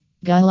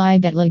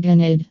Gullybet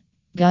Login Id.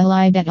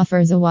 Gullybet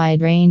offers a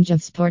wide range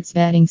of sports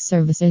betting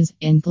services,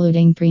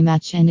 including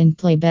pre-match and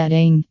in-play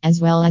betting, as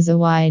well as a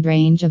wide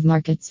range of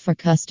markets for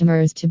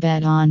customers to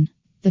bet on.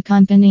 The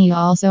company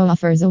also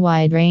offers a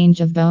wide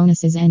range of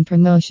bonuses and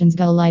promotions.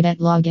 Gullybet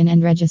login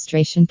and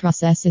registration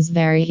process is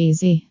very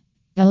easy.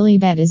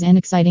 Gullybet is an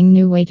exciting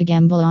new way to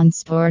gamble on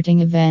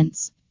sporting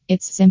events.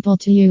 It's simple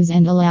to use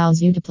and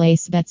allows you to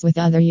place bets with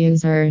other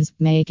users,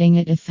 making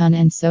it a fun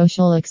and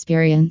social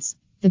experience.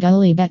 The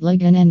Gullybet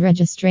login and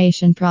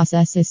registration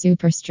process is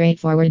super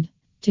straightforward.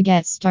 To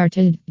get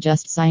started,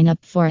 just sign up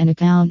for an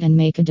account and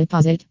make a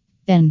deposit.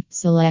 Then,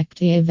 select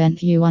the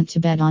event you want to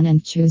bet on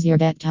and choose your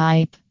bet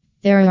type.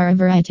 There are a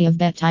variety of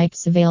bet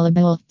types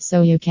available,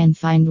 so you can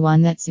find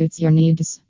one that suits your needs.